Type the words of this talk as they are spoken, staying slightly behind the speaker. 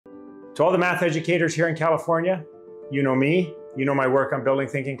To all the math educators here in California, you know me, you know my work on building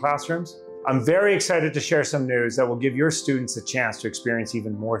thinking classrooms. I'm very excited to share some news that will give your students a chance to experience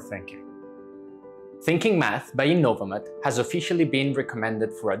even more thinking. Thinking Math by Innovamat has officially been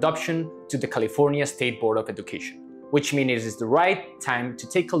recommended for adoption to the California State Board of Education, which means it is the right time to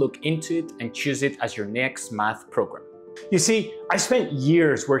take a look into it and choose it as your next math program. You see, I spent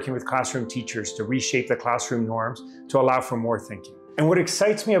years working with classroom teachers to reshape the classroom norms to allow for more thinking. And what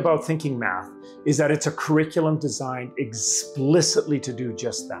excites me about Thinking Math is that it's a curriculum designed explicitly to do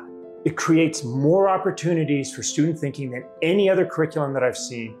just that. It creates more opportunities for student thinking than any other curriculum that I've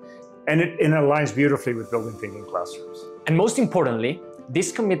seen, and it aligns beautifully with building thinking classrooms. And most importantly,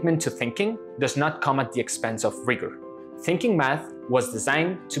 this commitment to thinking does not come at the expense of rigor. Thinking Math was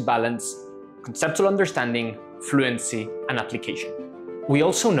designed to balance conceptual understanding, fluency, and application. We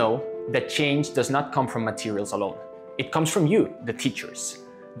also know that change does not come from materials alone. It comes from you, the teachers.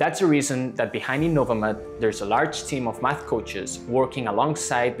 That's the reason that behind Innovamat, there's a large team of math coaches working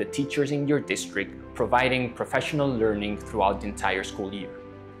alongside the teachers in your district, providing professional learning throughout the entire school year.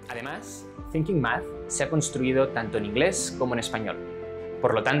 Además, Thinking Math se ha construido tanto en inglés como en español.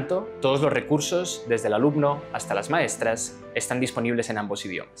 Por lo tanto, todos los recursos, desde el alumno hasta las maestras, están disponibles en ambos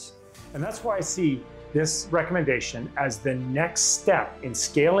idiomas. And that's why I see this recommendation as the next step in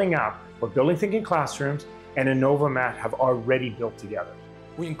scaling up what Building Thinking Classrooms and Innovamat have already built together.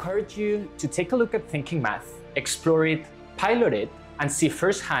 We encourage you to take a look at Thinking Math, explore it, pilot it, and see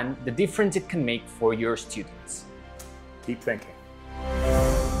firsthand the difference it can make for your students. Keep thinking.